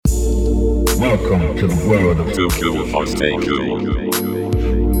Welcome to the world of Too Cool for Stay Cool.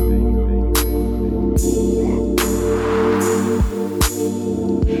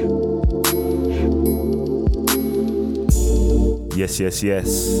 Yes.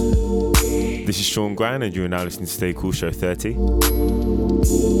 This is Sean Gran and you're now listening to Stay Cool Show 30.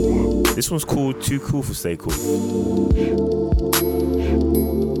 This one's called Too Cool for Stay Cool.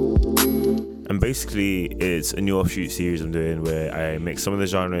 And basically it's a new offshoot series I'm doing where I mix some of the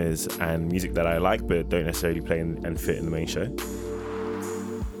genres and music that I like but don't necessarily play and fit in the main show.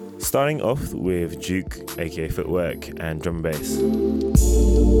 Starting off with Duke, aka Footwork, and drum and bass.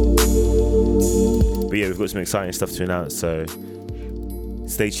 But yeah, we've got some exciting stuff to announce, so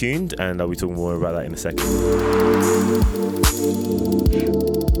stay tuned and I'll be talking more about that in a second.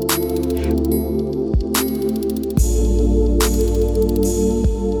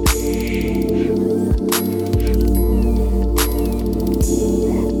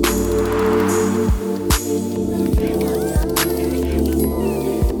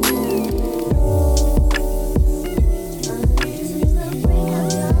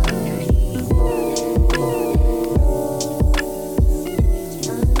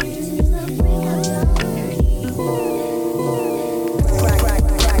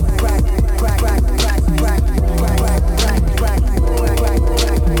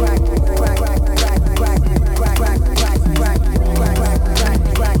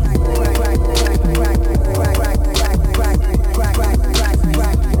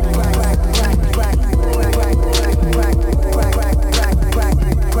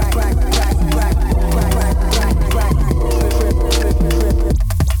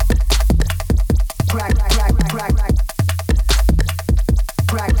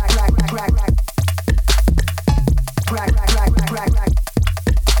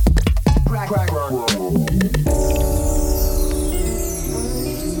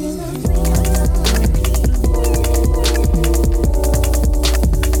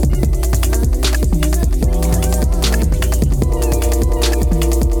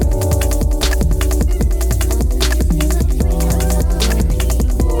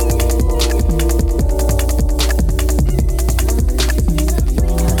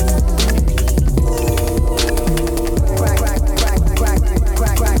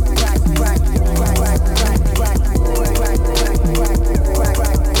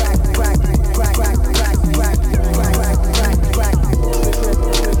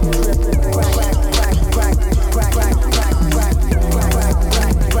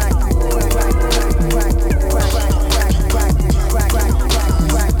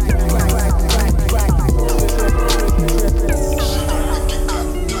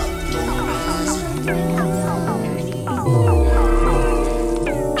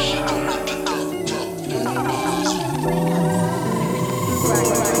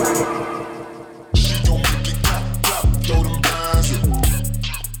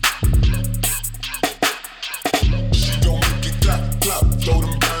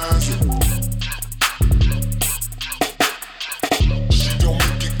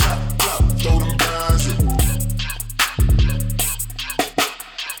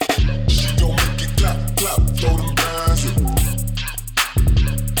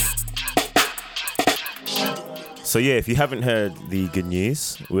 So yeah, if you haven't heard the good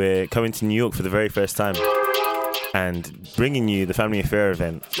news, we're coming to New York for the very first time and bringing you the Family Affair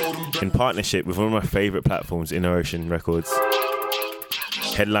event in partnership with one of my favourite platforms, Inner Ocean Records.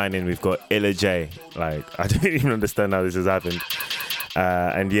 Headlining, we've got Illa J. Like, I don't even understand how this has happened.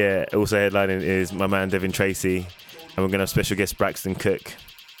 And yeah, also headlining is my man Devin Tracy, and we're going to have special guest Braxton Cook.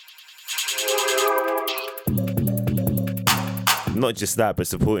 Not just that, but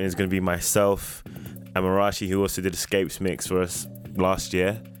supporting is going to be myself, and Marashi, who also did Escapes mix for us last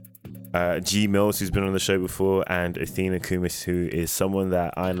year, G Mills, who's been on the show before, and Athena Kumis, who is someone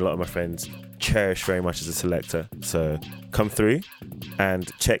that I and a lot of my friends cherish very much as a selector. So come through and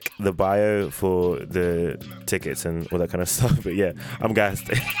check the bio for the tickets and all that kind of stuff. But yeah, I'm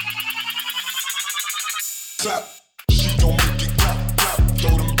gassed. Clap.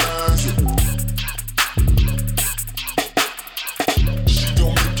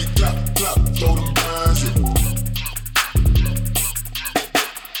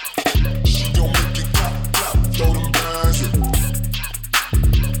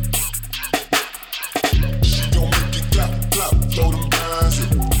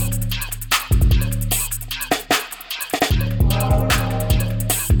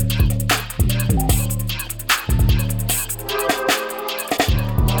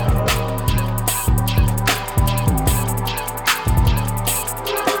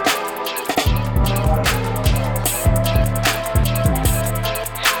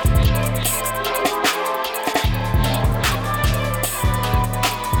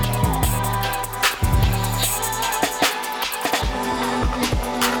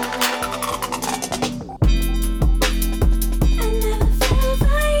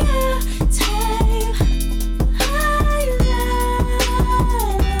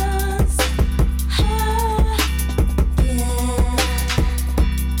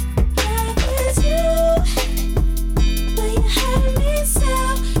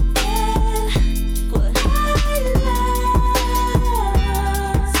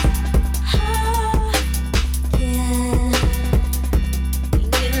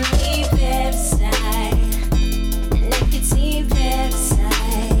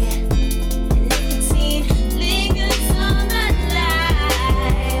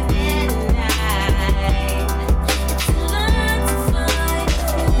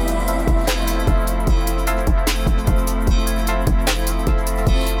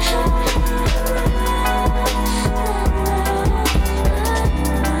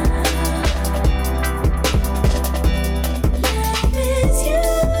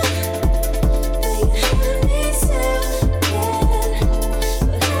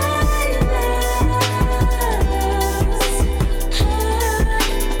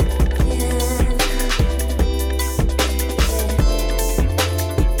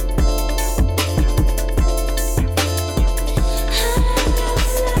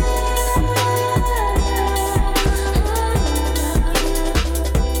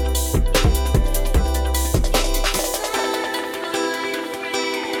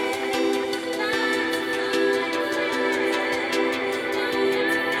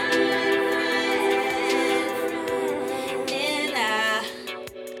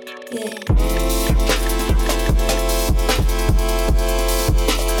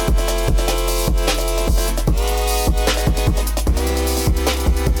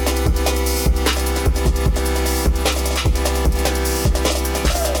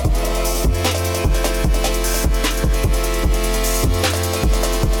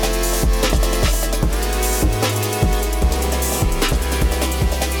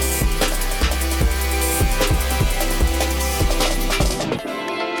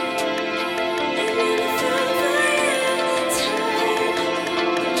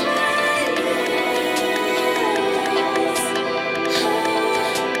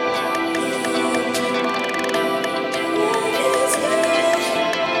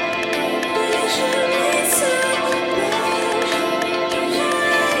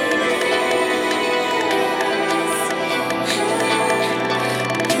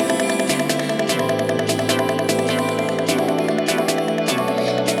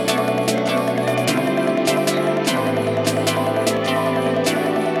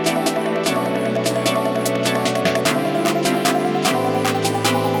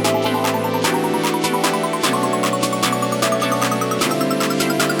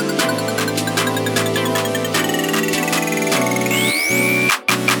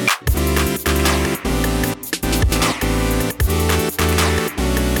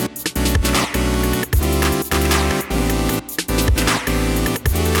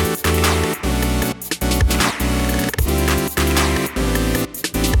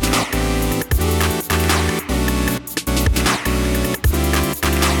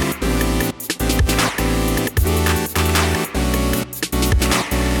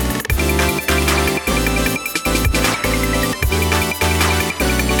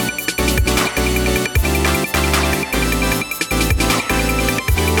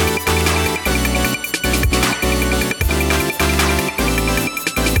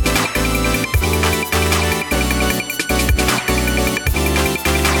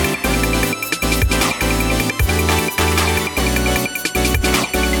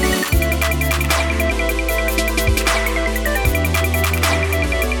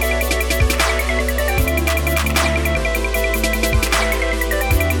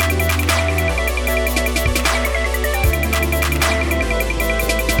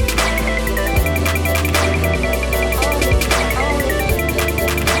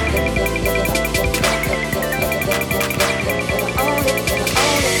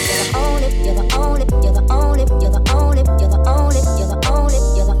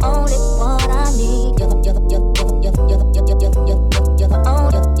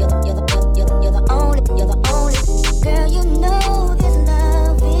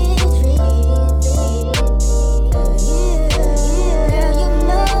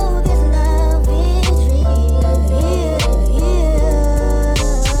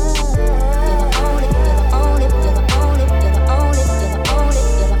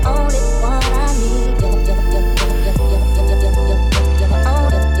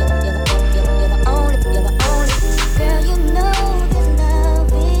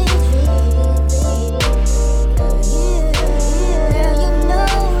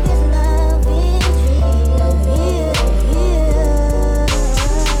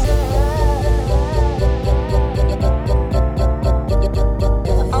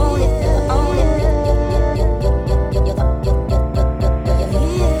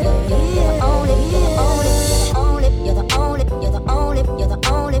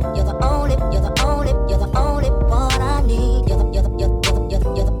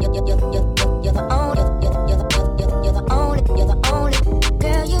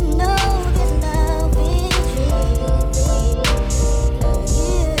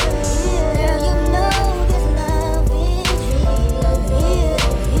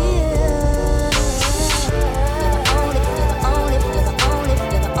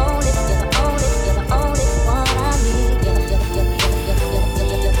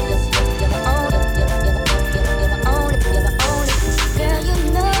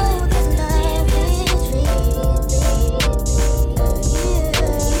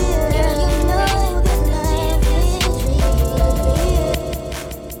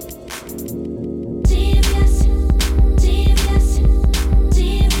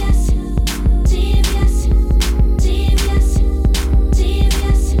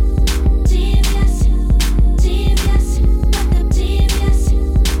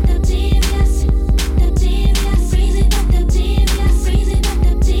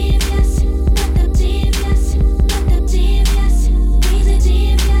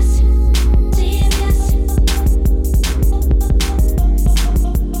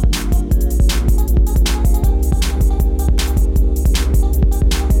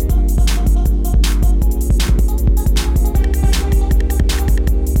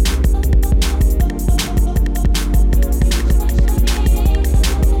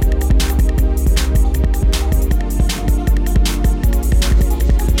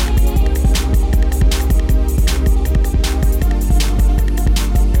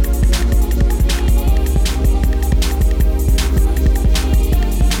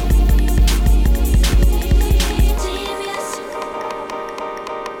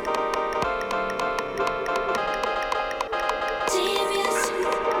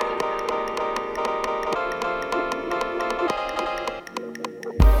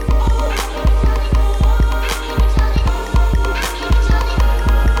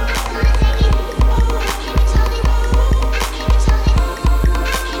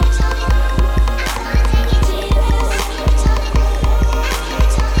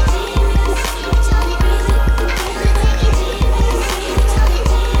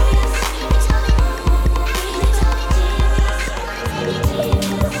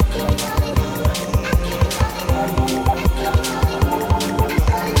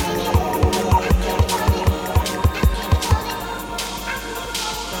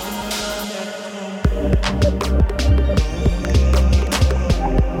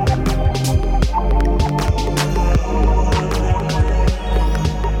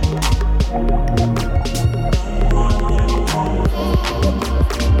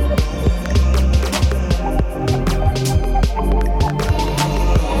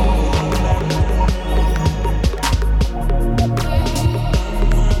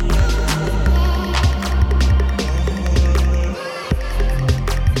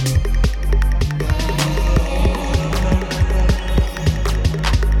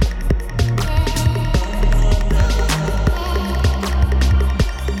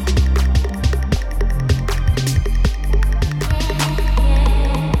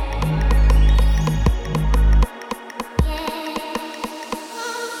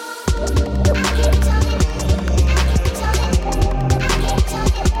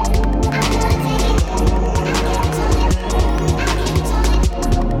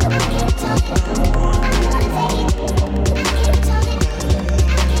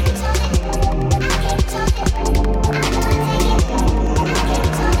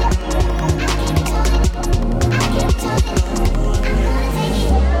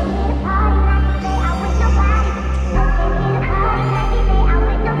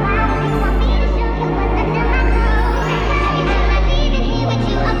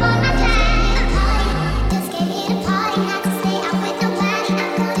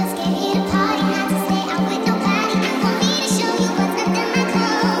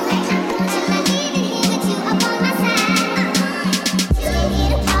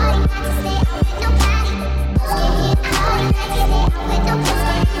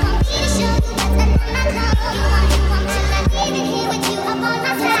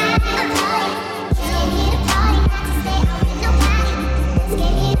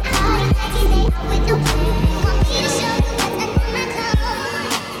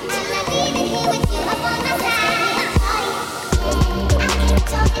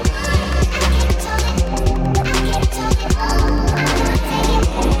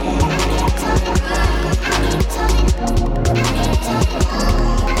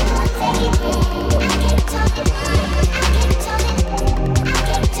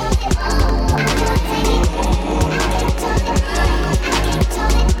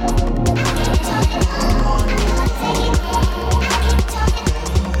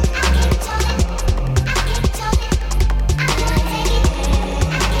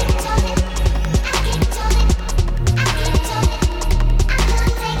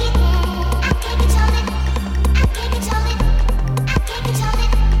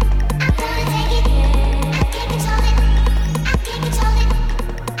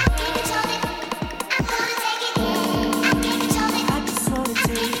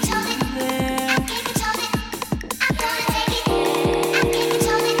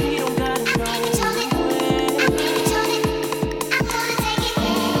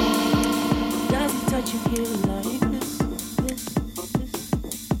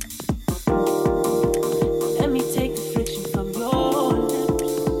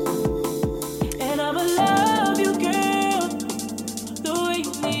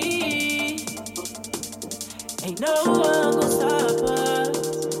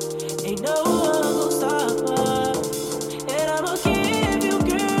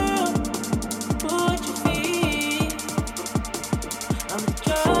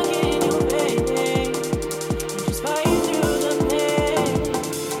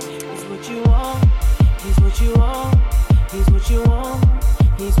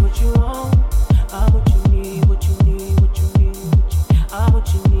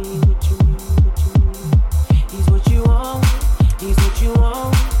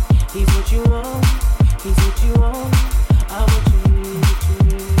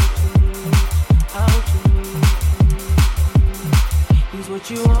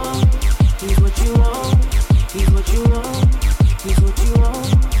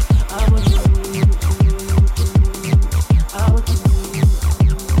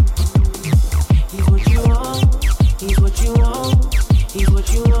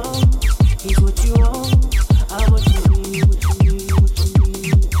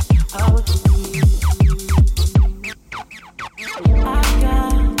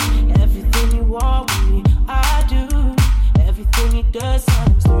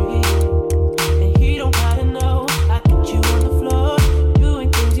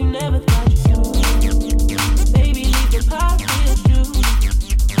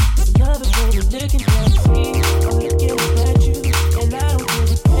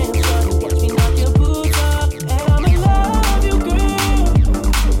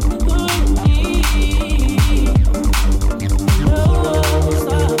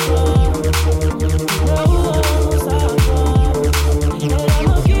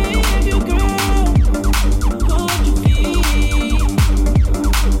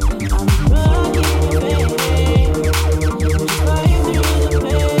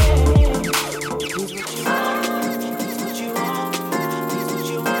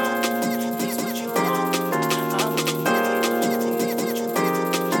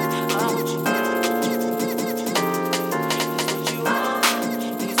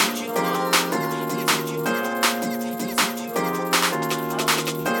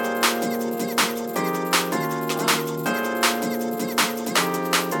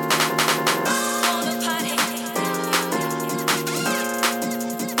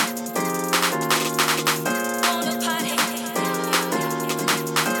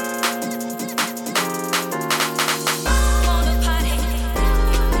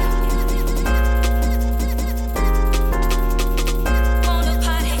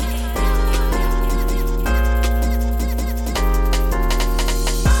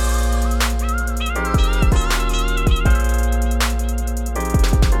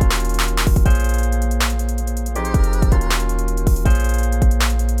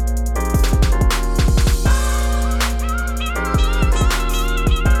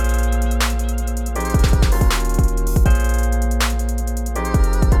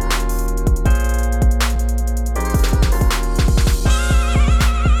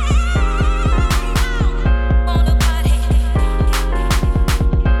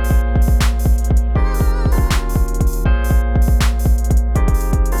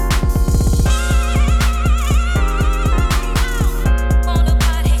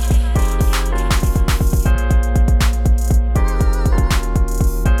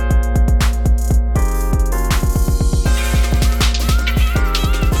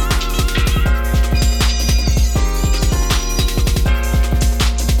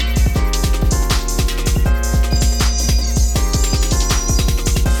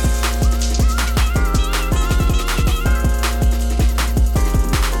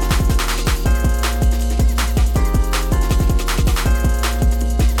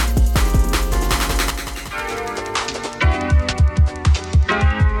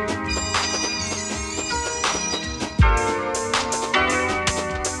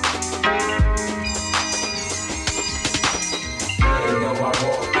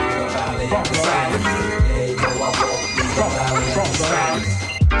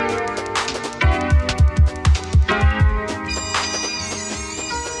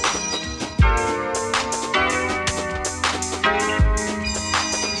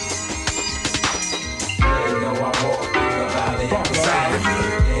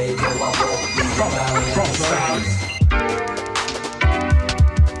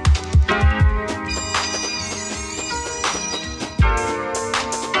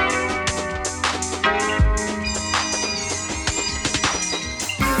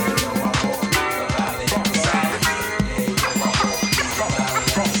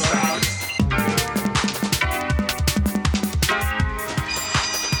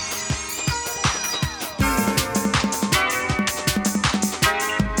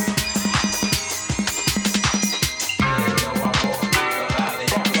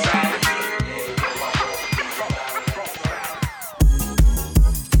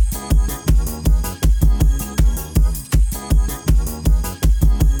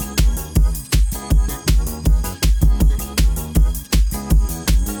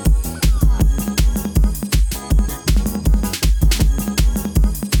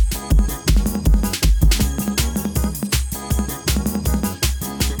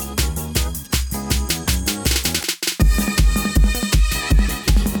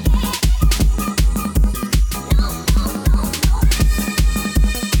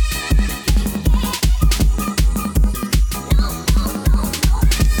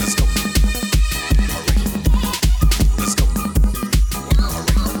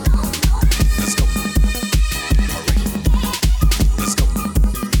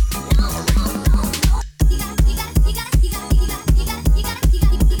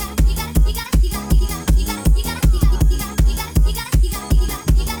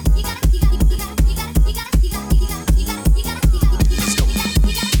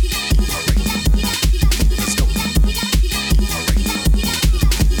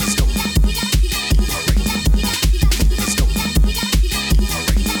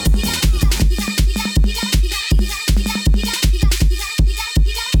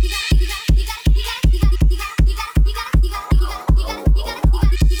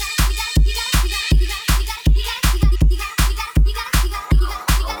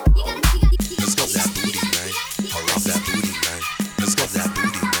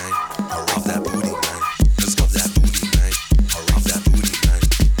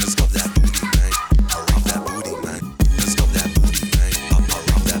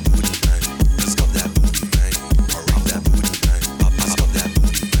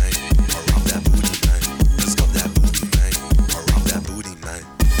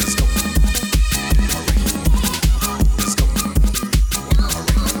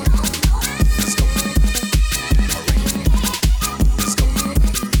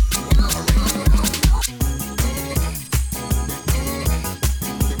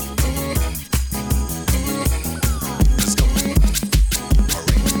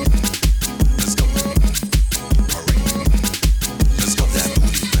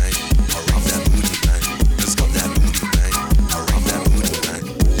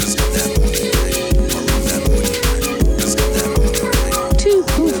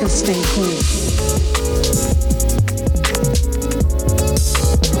 stay cool.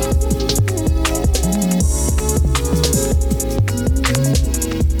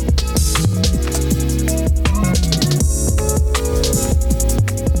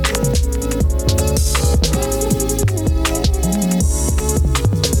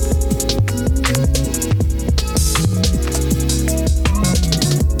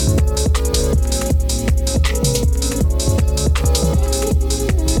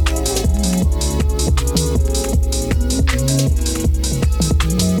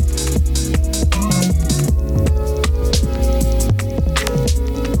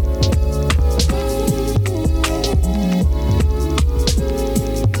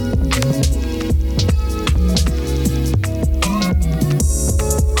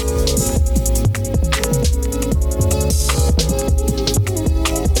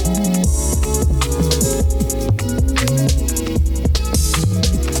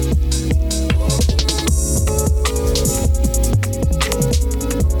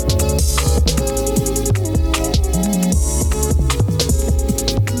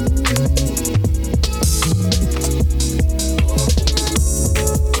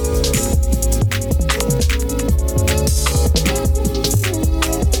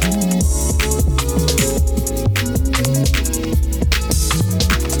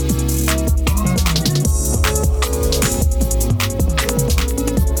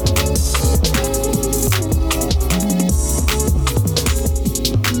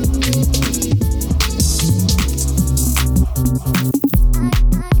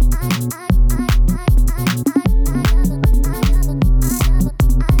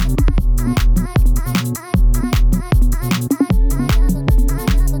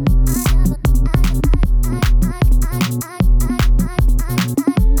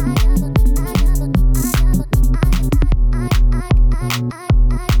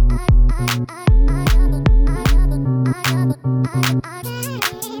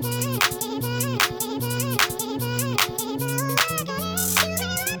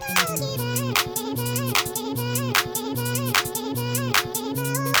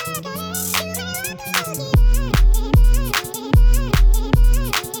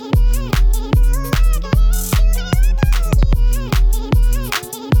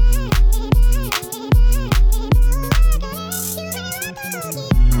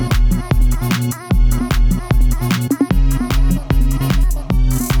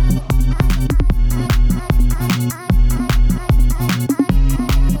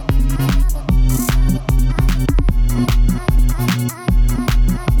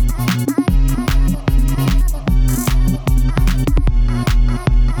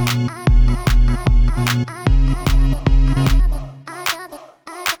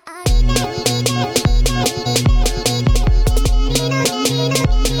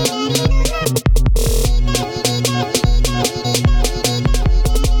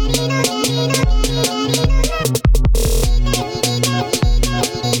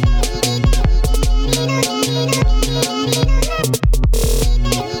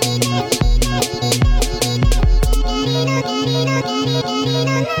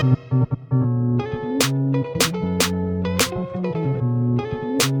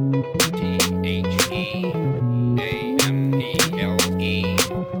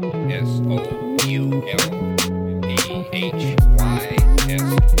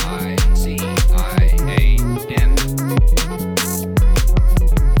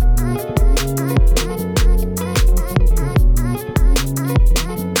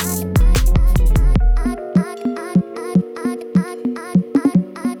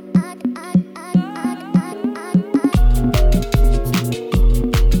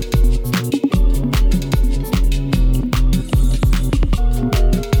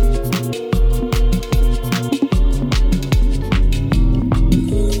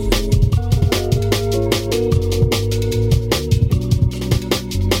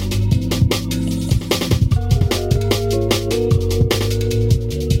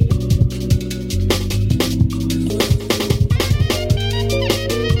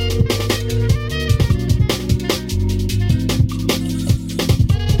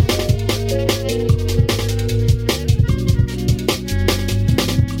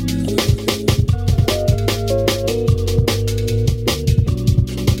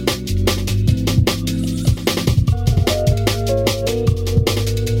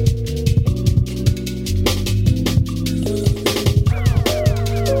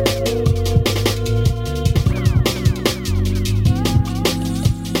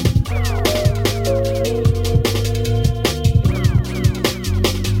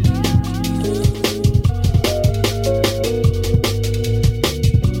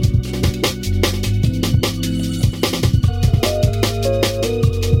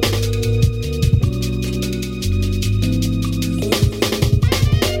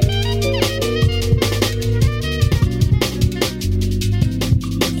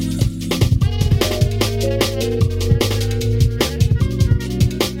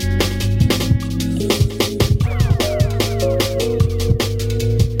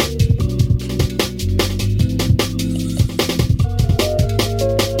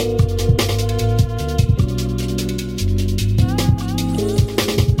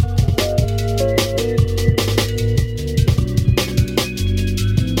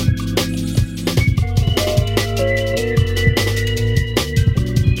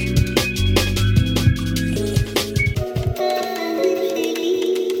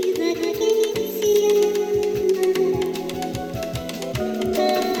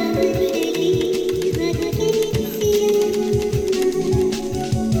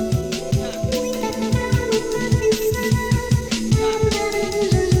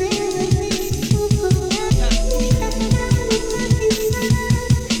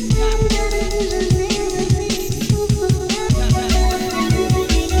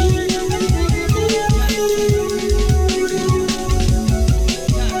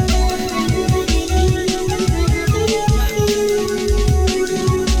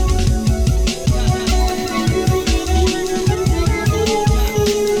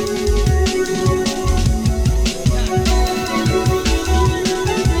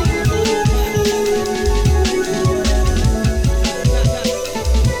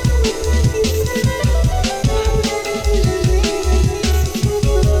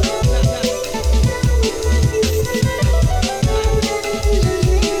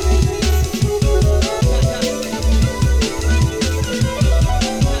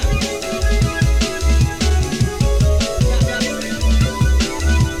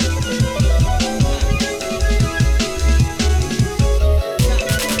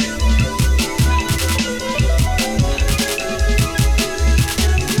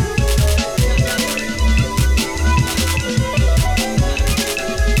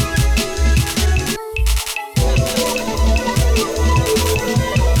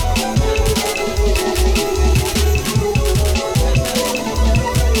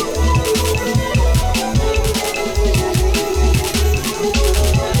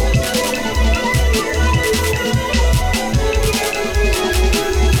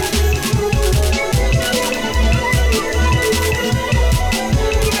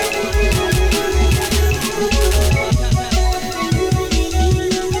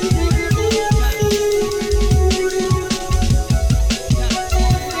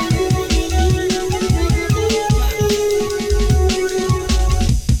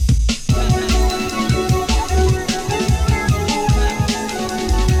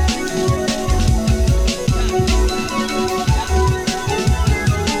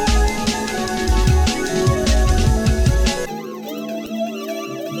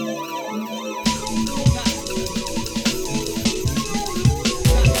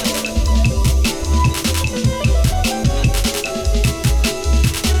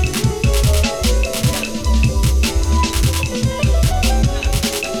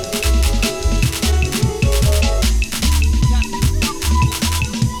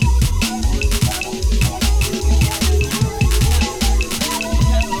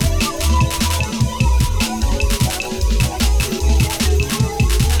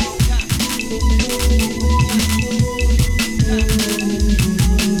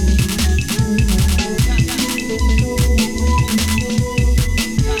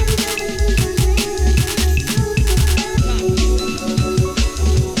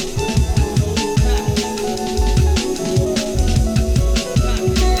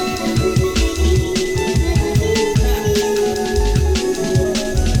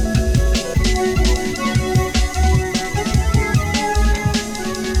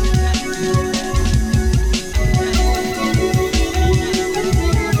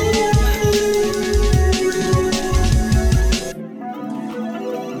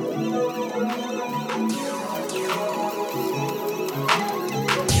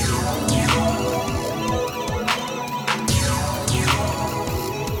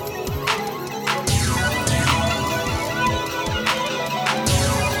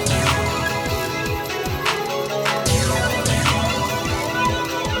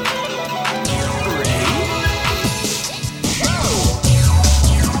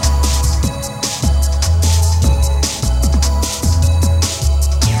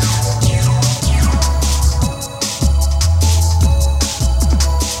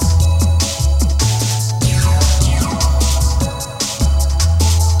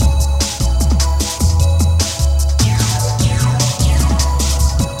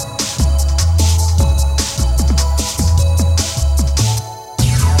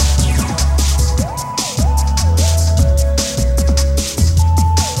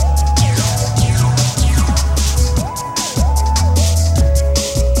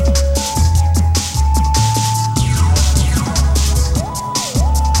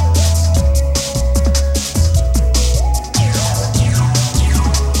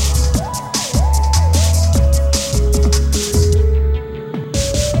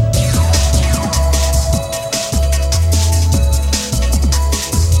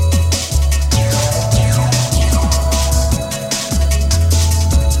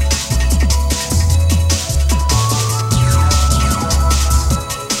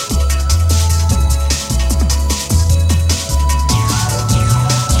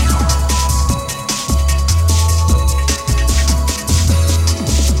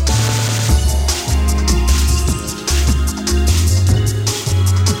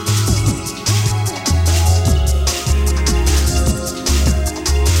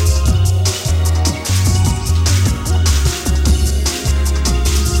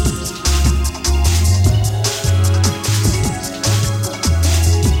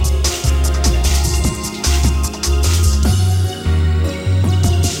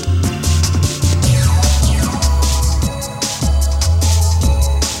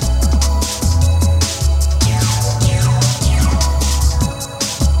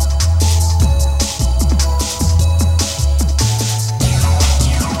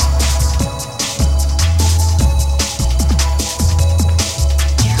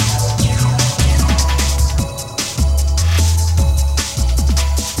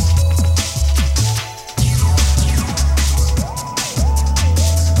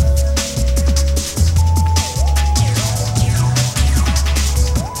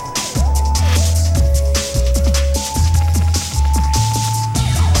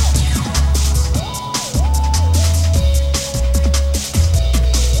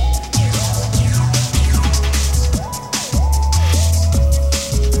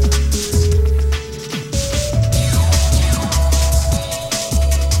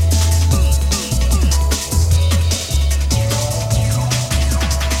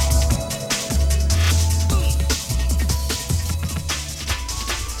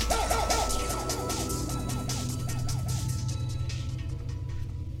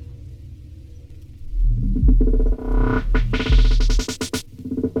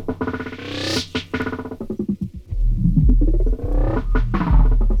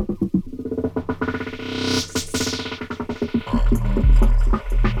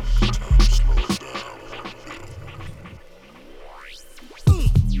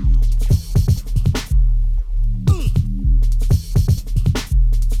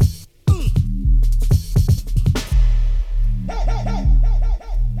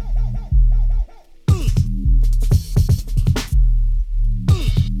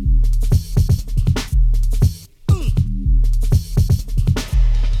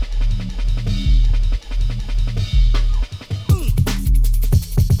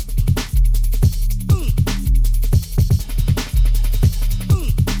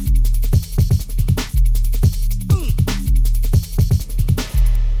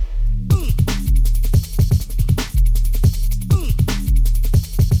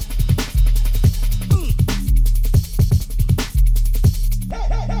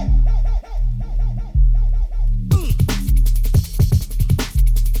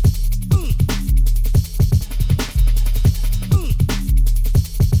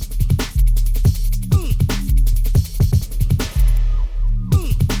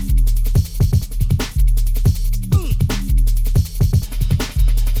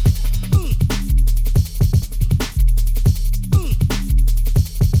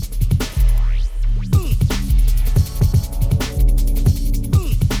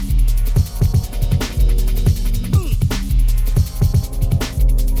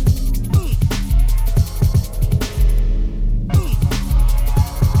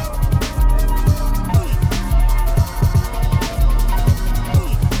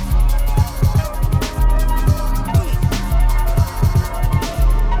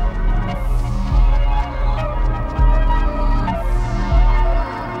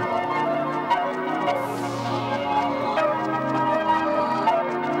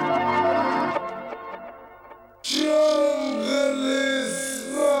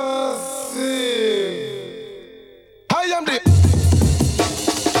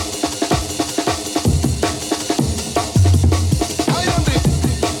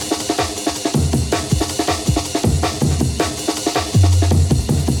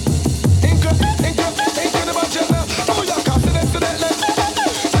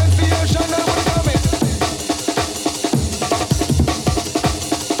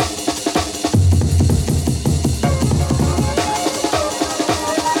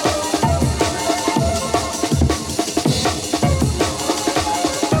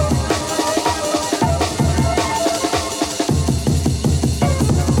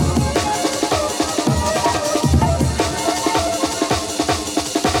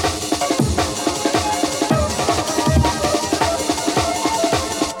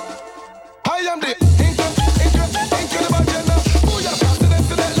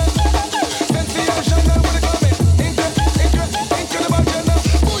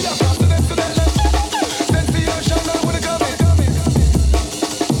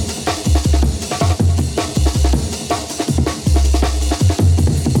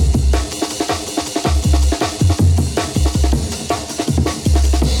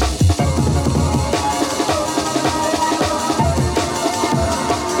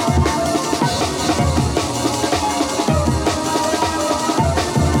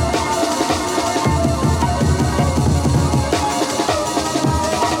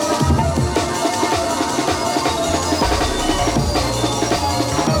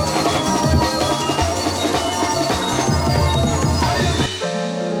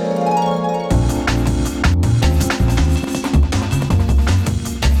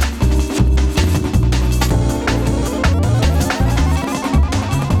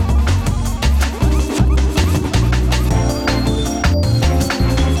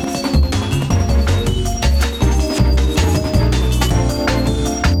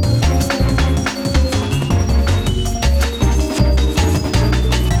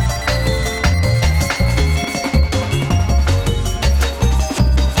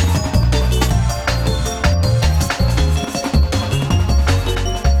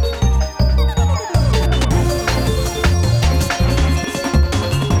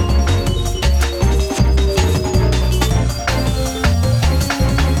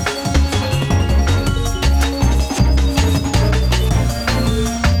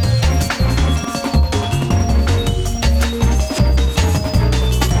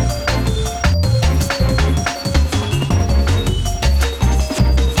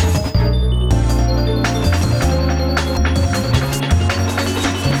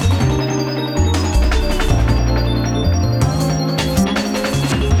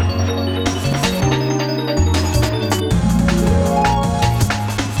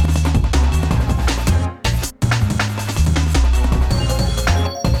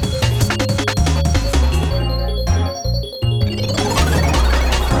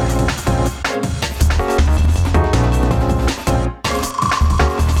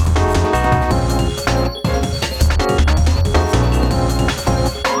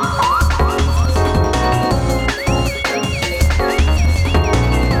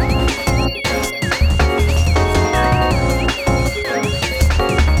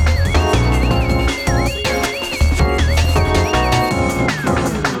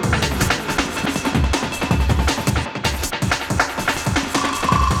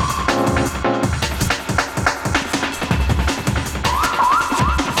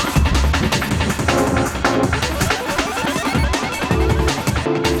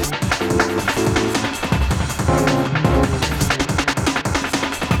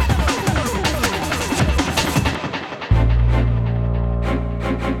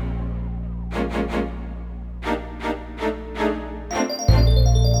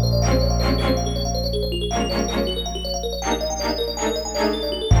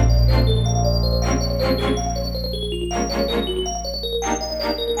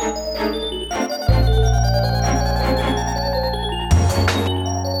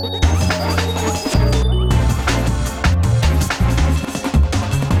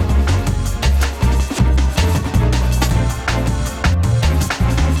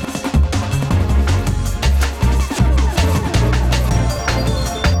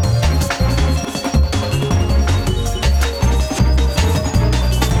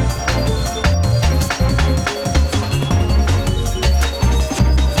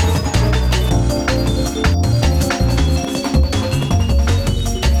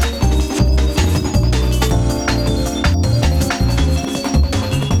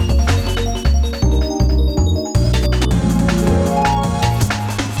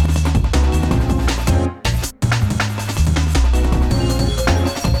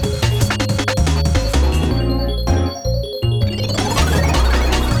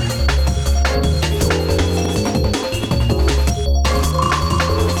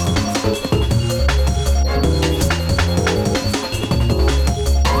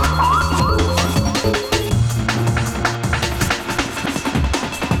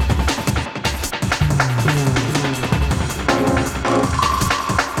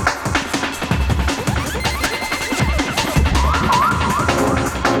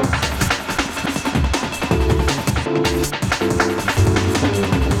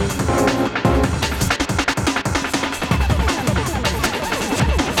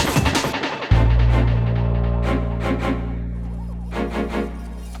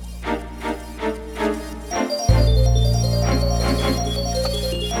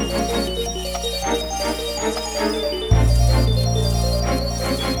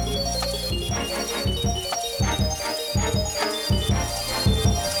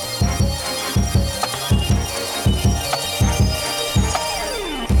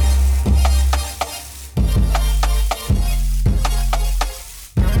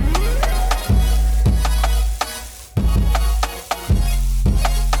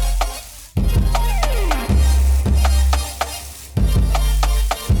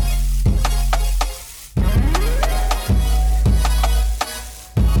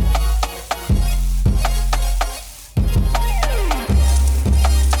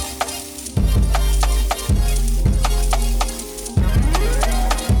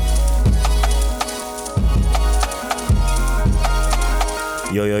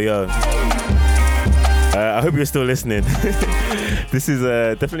 Yo, yo, yo. I hope you're still listening. This is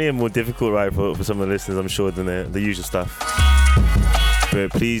definitely a more difficult ride for some of the listeners, I'm sure, than the usual stuff.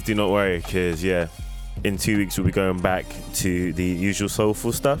 But please do not worry, because, yeah, in 2 weeks we'll be going back to the usual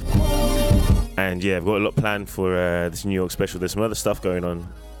soulful stuff. And, yeah, I've got a lot planned for this New York special. There's some other stuff going on,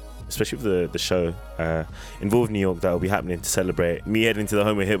 especially with the show involved New York that will be happening to celebrate me heading to the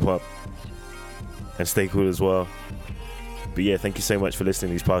home of hip-hop and Stay Cool as well. But, yeah, thank you so much for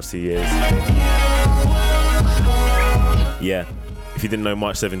listening these past 2 years. Yeah, if you didn't know,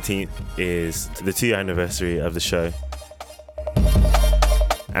 March 17th is the 2-year anniversary of the show.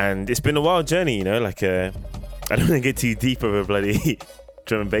 And it's been a wild journey, you know, like, I don't want to get too deep of a bloody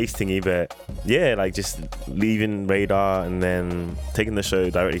drum and bass thingy, but yeah, like just leaving Radar and then taking the show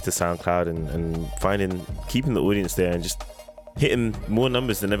directly to SoundCloud and keeping the audience there and just hitting more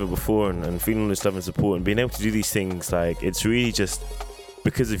numbers than ever before and feeling all this love and support and being able to do these things, like, it's really just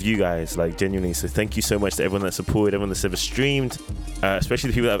because of you guys, like, genuinely. So thank you so much to everyone that supported, everyone that's ever streamed,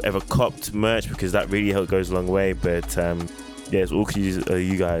 especially the people that have ever copped merch, because that really goes a long way. But yeah, it's all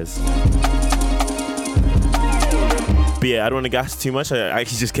you guys. But yeah, I don't want to gas too much. I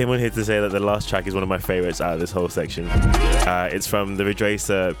actually just came on here to say that the last track is one of my favorites out of this whole section. It's from the Ridge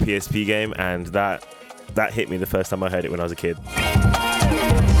Racer PSP game, and that hit me the first time I heard it when I was a kid.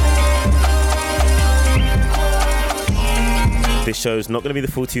 This show's not going to be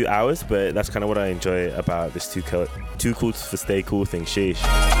the full 2 hours, but that's kind of what I enjoy about this Too Cool for Stay Cool thing. Sheesh.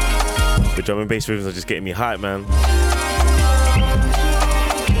 The drum and bass rhythms are just getting me hyped, man.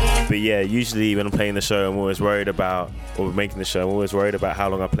 But yeah, usually when I'm playing the show, I'm always worried about, or making the show, I'm always worried about how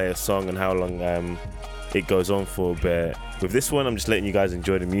long I play a song and how long it goes on for. But with this one, I'm just letting you guys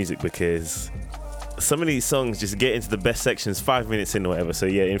enjoy the music, because some of these songs just get into the best sections 5 minutes in or whatever. So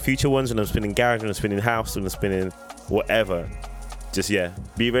yeah, in future ones, when I'm spinning garage, when I'm spinning house, when I'm spinning whatever, just, yeah,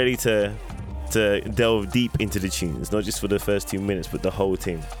 be ready to delve deep into the tunes, not just for the first 2 minutes, but the whole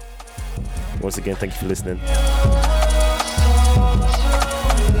thing. Once again, thank you for listening.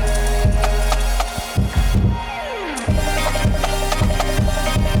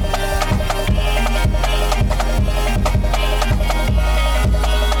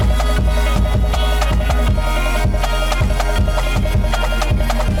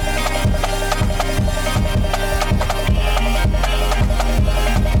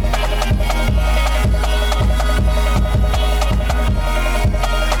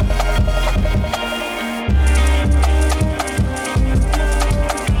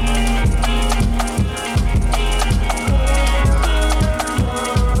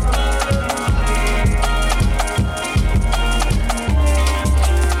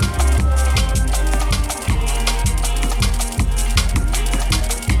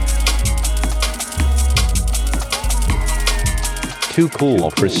 Too cool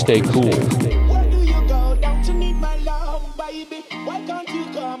for Stay Cool. Where do you go down to need my love, baby? Why can't you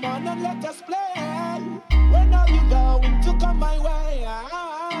come on and let us play? When are you going to come my way?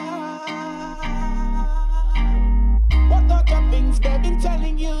 What sort of things they've been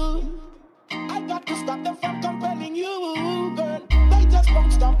telling you? I got to stop them from compelling you, girl. They just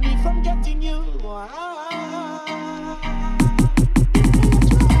won't stop me from getting you.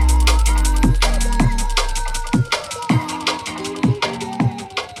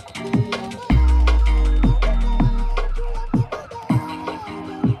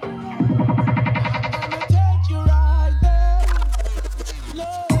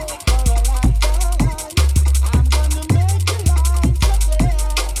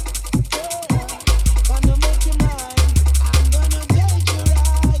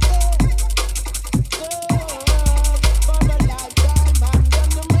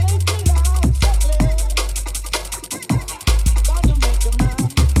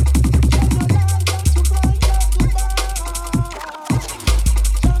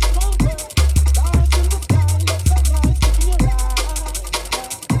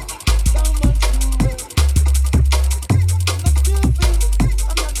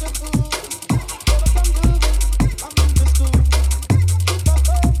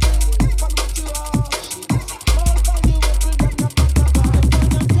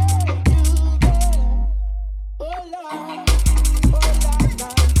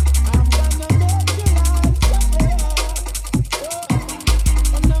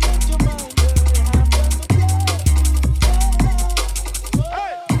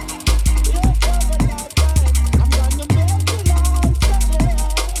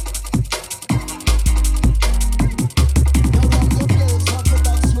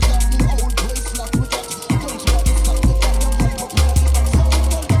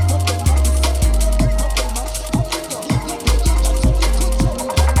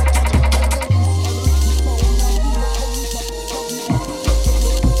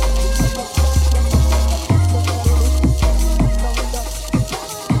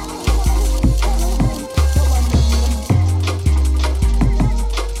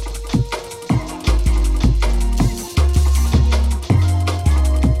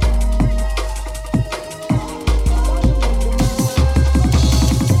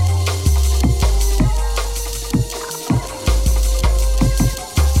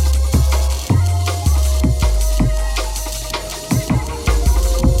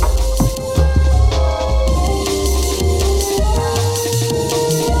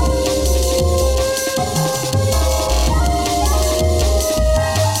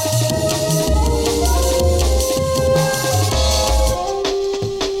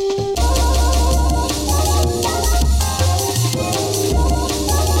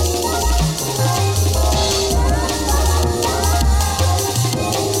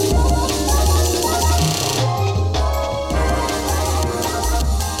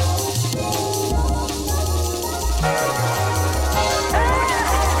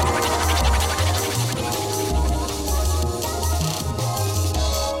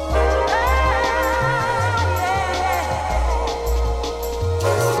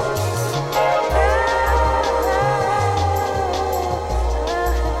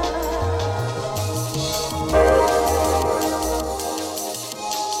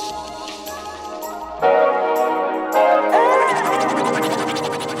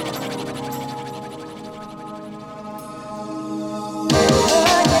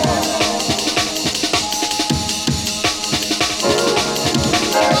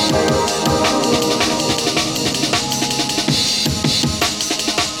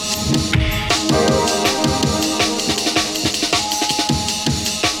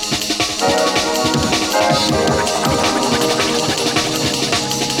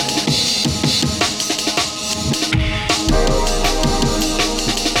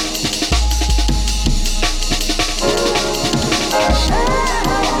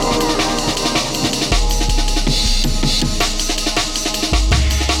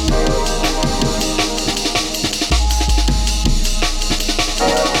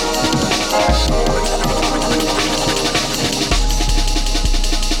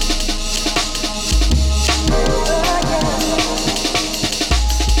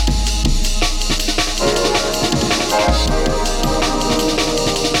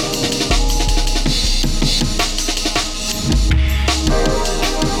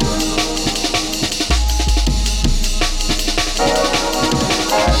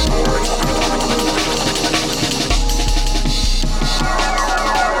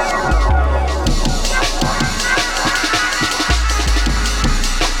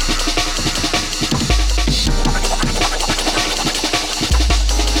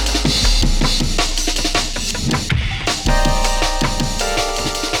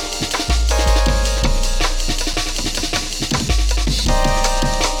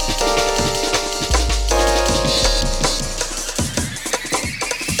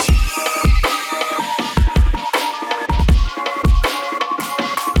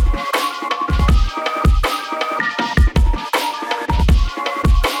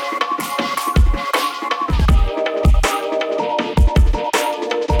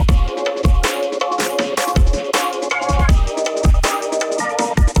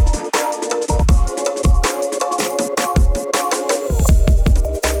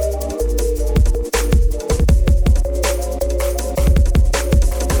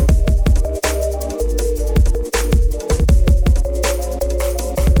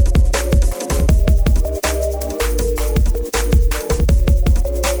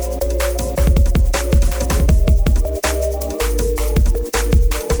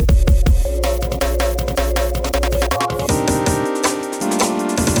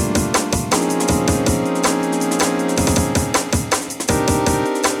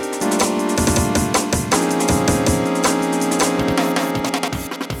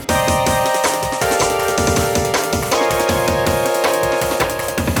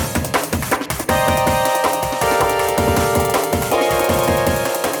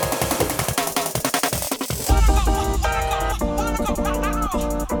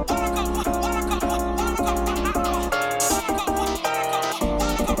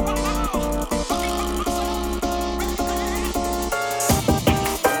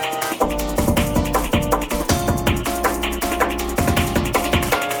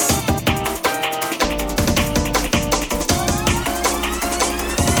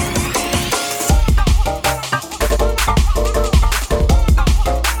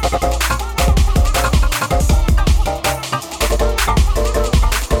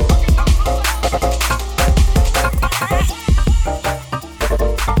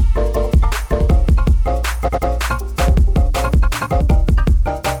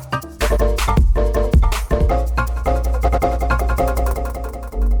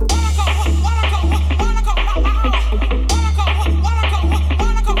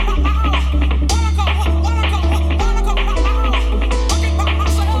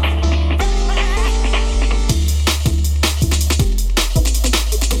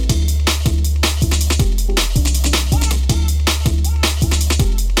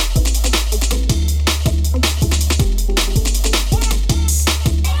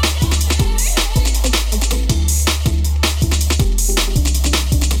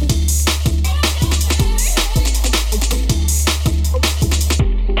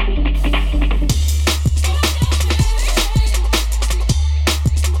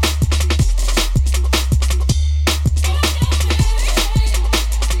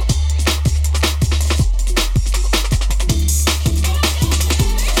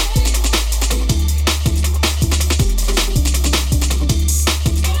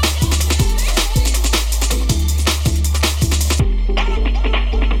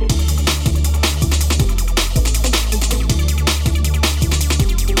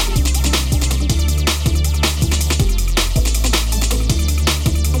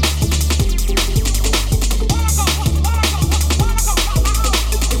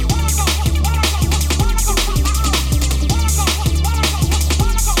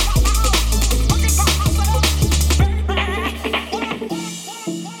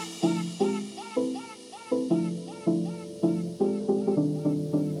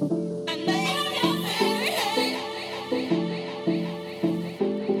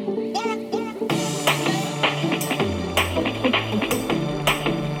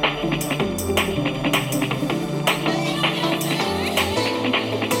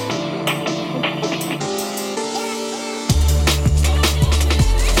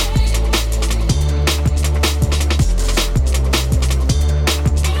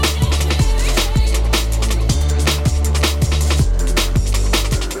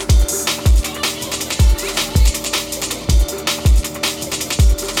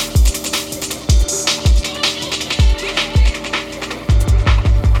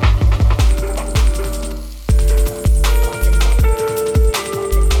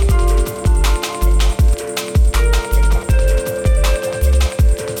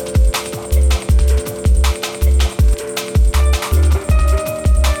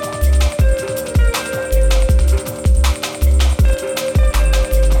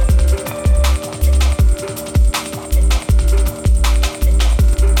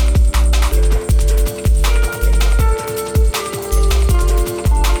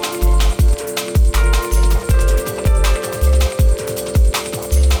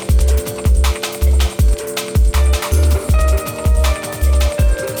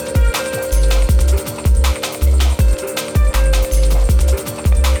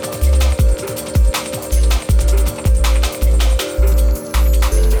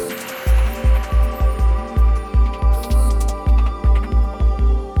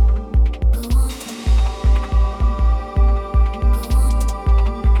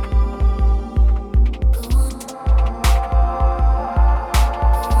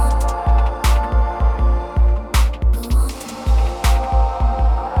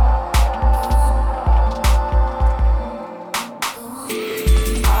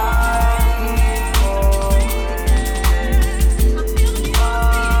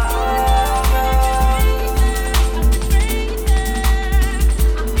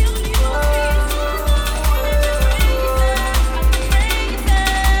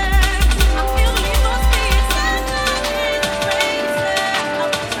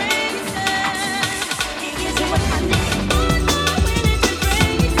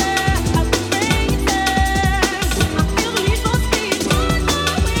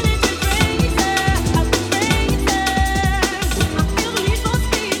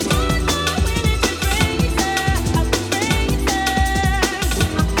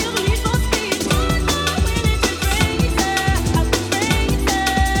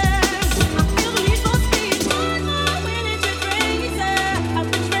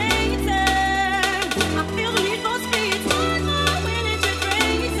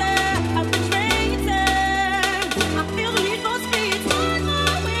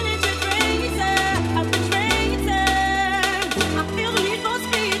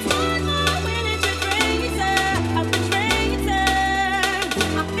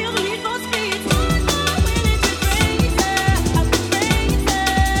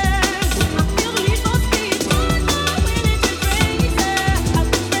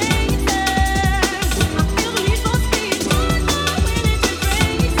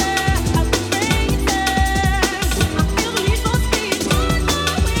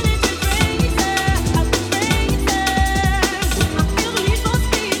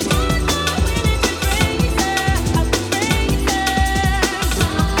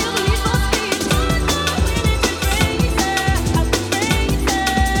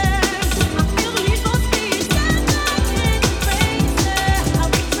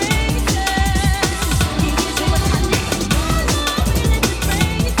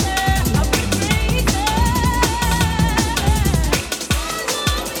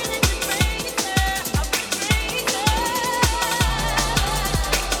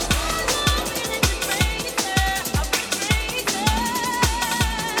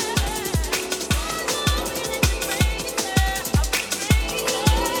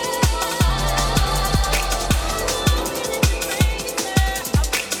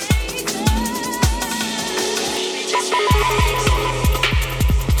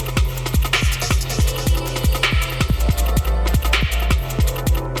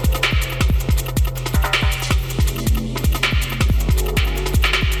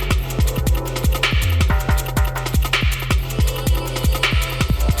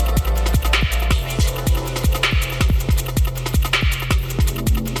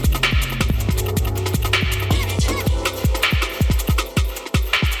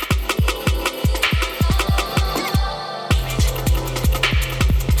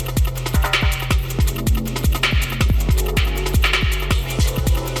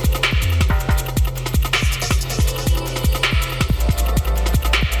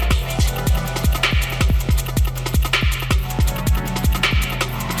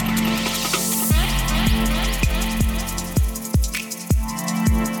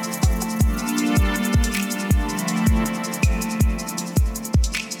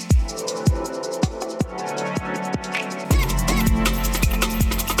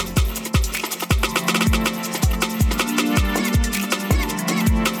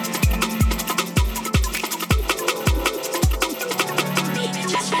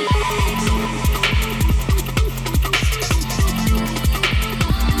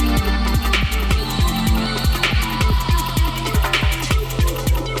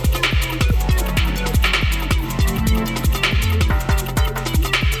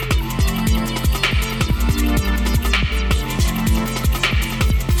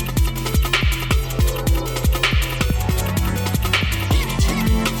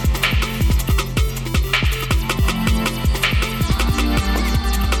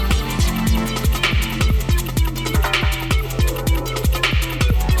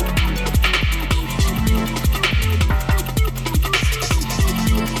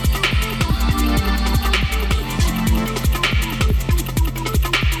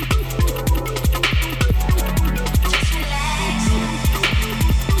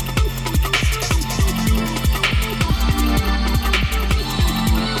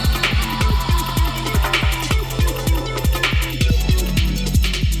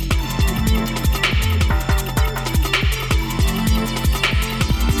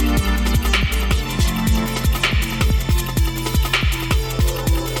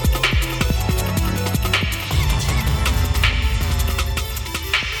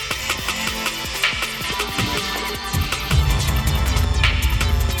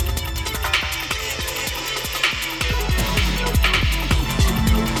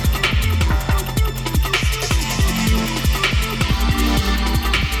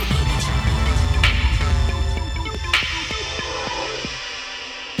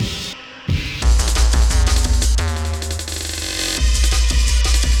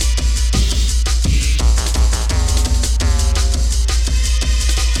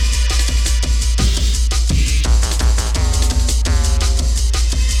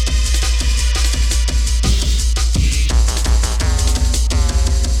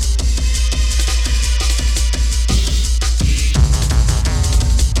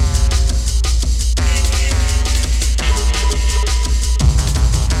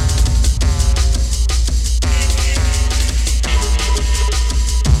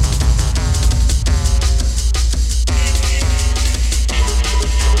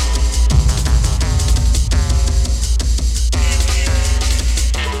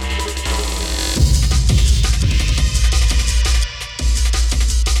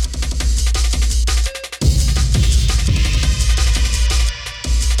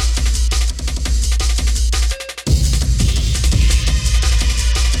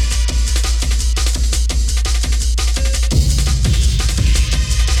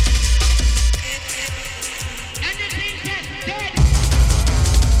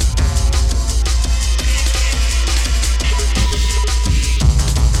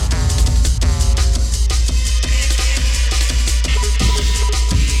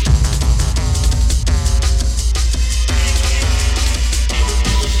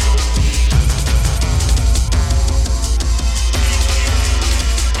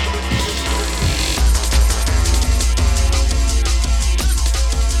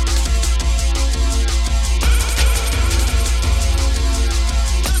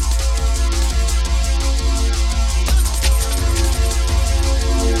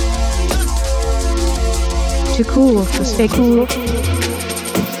 too cool to stay cool.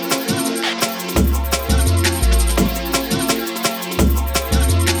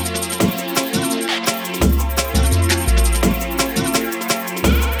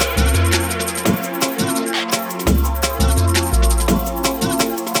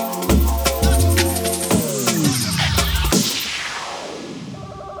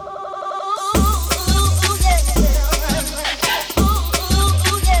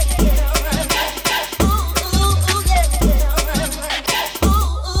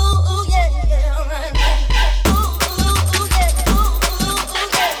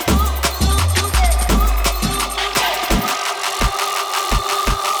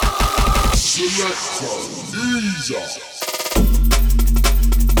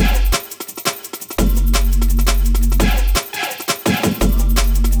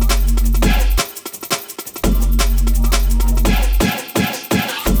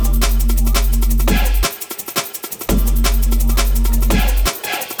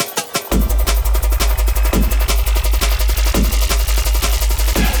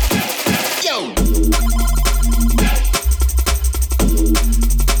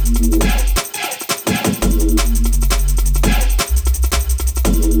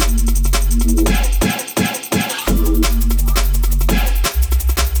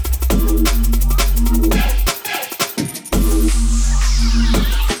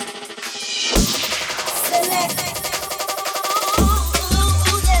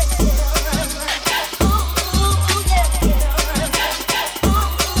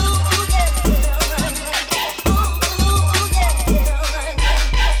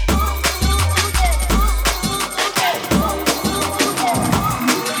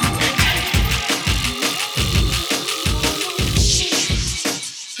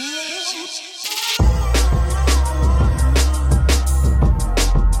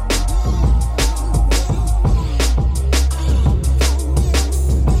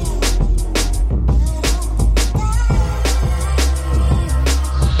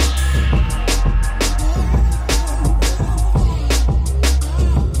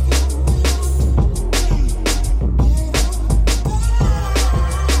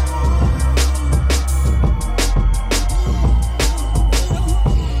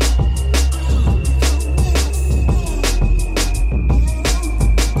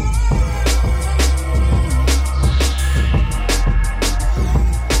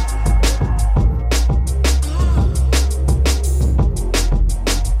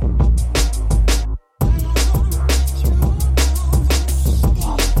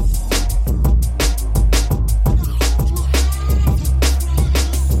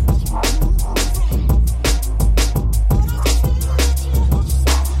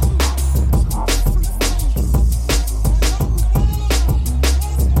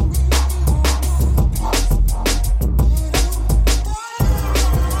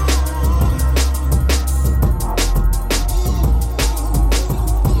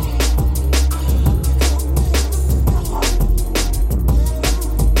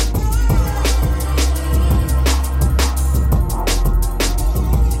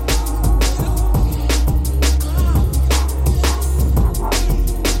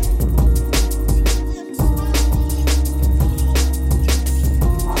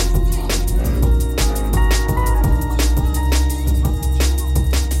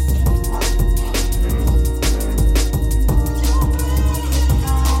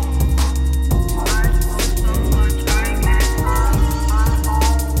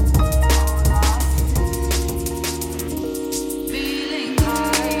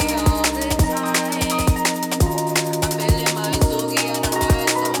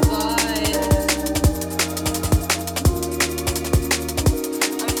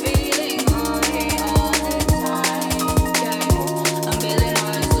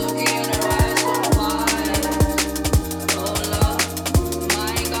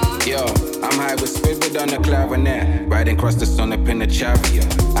 on the clarinet, riding across the sun up in a chariot.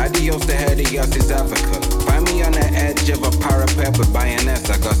 Adios to Helios is Africa. Find me on the edge of a parapet with bayonets.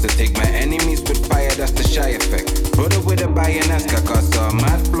 I got to take my enemies with fire, that's the shy effect. Brother with a bayonet, I got a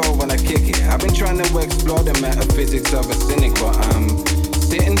mad flow when I kick it. I've been trying to explore the metaphysics of a cynic, but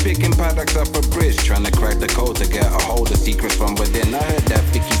sitting picking products off a bridge, trying to crack the code to get a hold of secrets from within. I heard that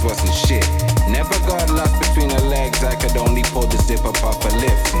Vicky's wasn't shit. Never got lost between her legs, I could only pull the zip up off her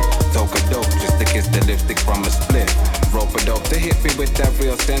lips. And toke a dope just to kiss the lipstick from a split. Rope a dope to hit me with that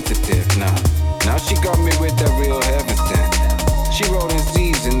real sensitive. Now she got me with that real heaven sent. She rolling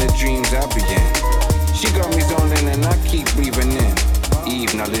Z's in the dreams I be in. She got me zoning and I keep breathing in.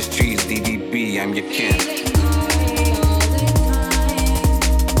 Eve, knowledge trees, DDB, I'm your kin.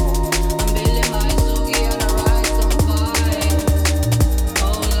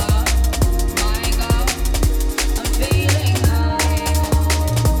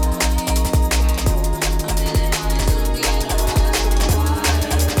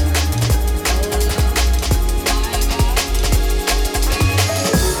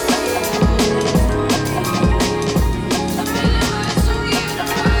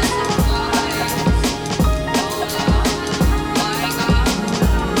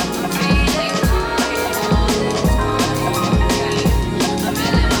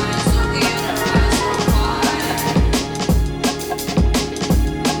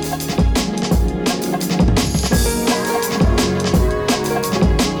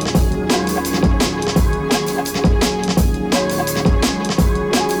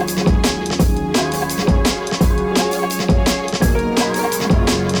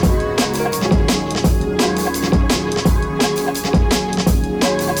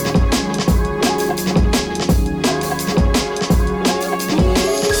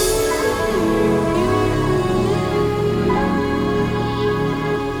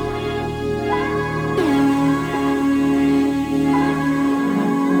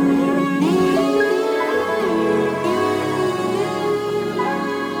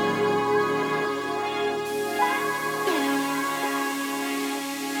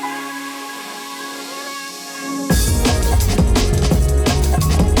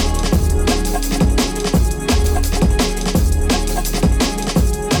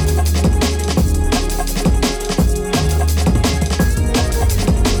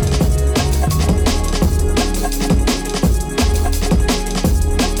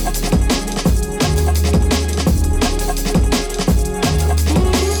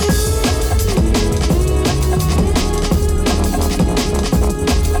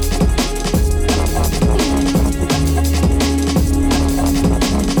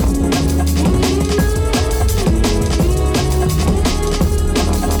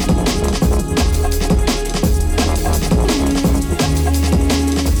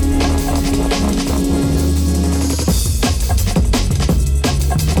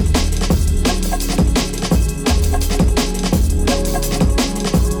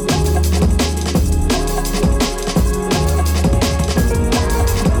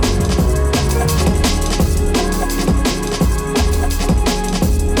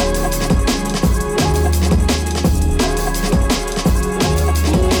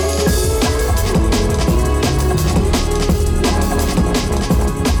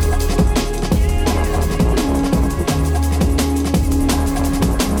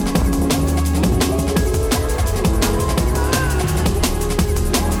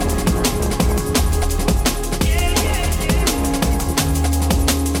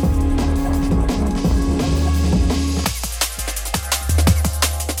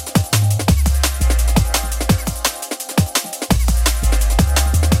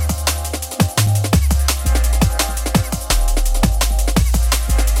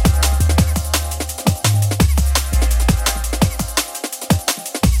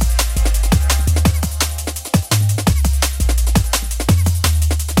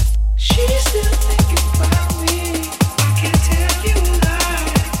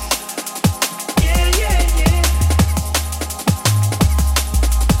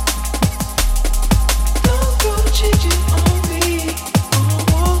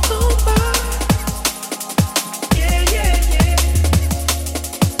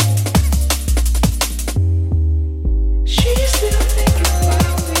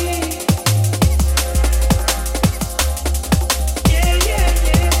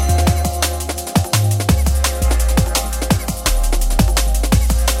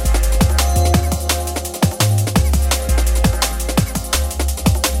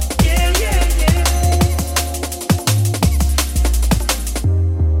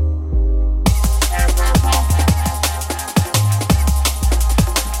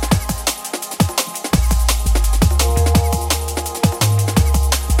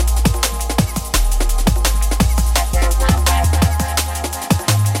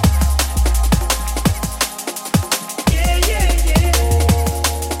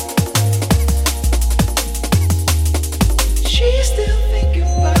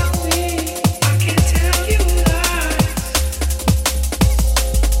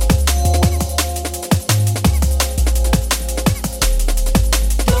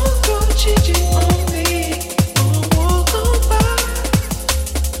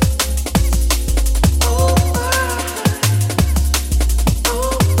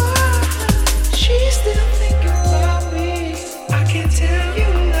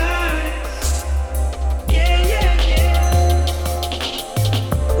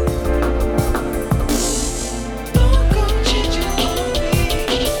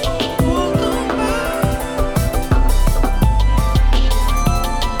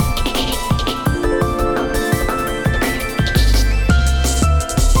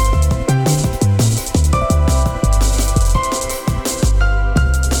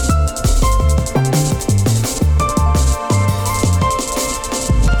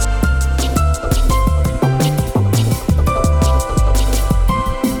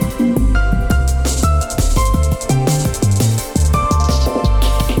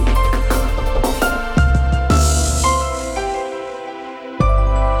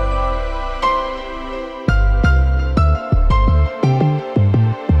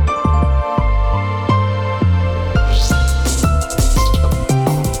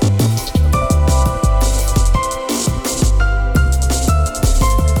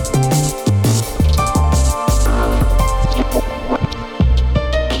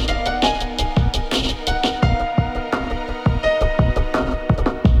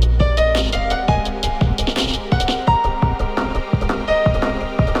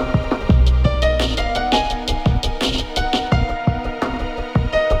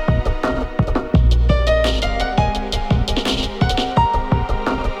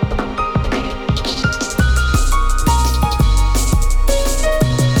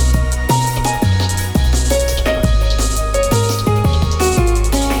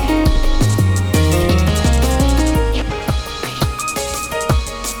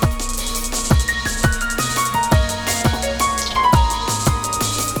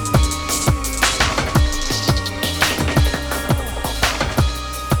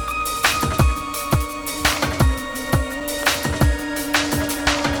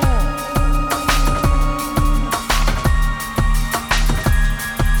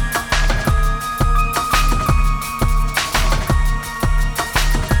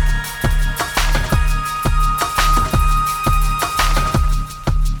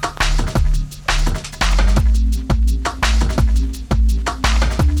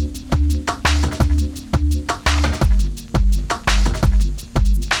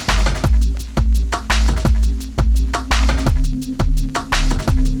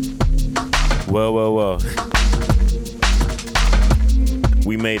 Well.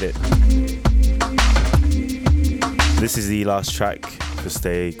 We made it. This is the last track for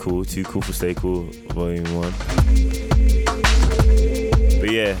Stay Cool. Too Cool for Stay Cool, Volume 1.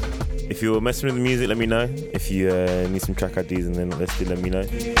 But yeah, if you're messing with the music, let me know. If you need some track IDs and then let me know.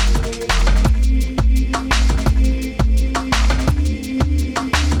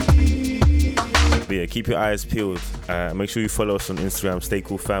 But yeah, keep your eyes peeled. Make sure you follow us on Instagram, Stay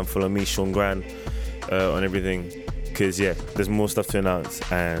Cool Fam. Follow me, Sean Gran, on everything. Because yeah, there's more stuff to announce,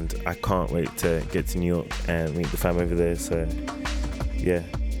 and I can't wait to get to New York and meet the fam over there. So yeah,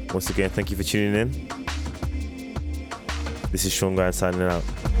 once again, thank you for tuning in. This is Sean Gran signing out.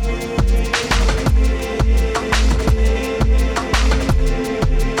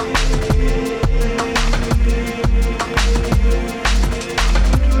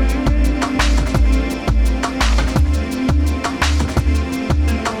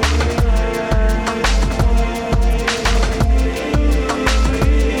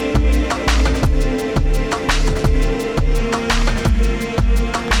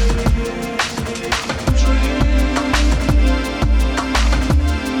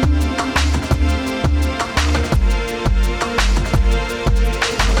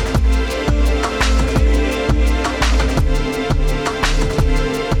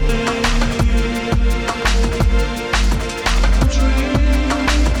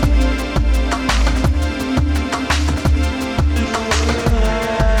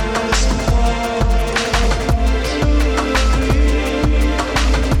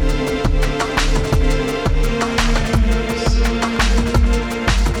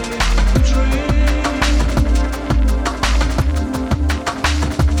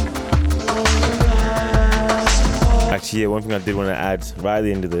 Yeah, one thing I did want to add right at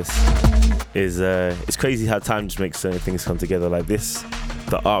the end of this is it's crazy how time just makes certain things come together. Like this,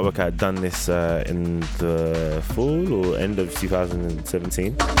 the artwork, I had done this in the fall or end of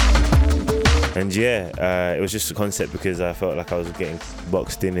 2017. And yeah, it was just a concept because I felt like I was getting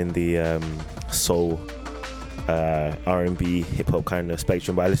boxed in the soul, R&B, hip-hop kind of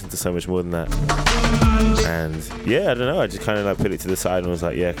spectrum, but I listened to so much more than that. And yeah, I don't know, I just kind of like put it to the side and was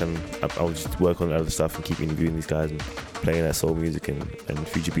like, yeah, I'll just work on other stuff and keep interviewing these guys and playing that soul music and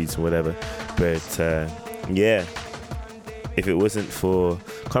future beats and whatever. But yeah, if it wasn't for,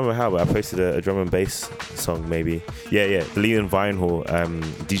 I can't remember how, but I posted a drum and bass song maybe. Yeah, the Leon Vinehall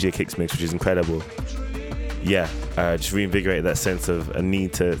DJ Kicks mix, which is incredible. Yeah, just reinvigorated that sense of a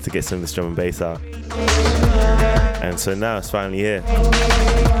need to get some of this drum and bass out. And so now it's finally here.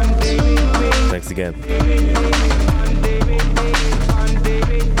 Thanks again.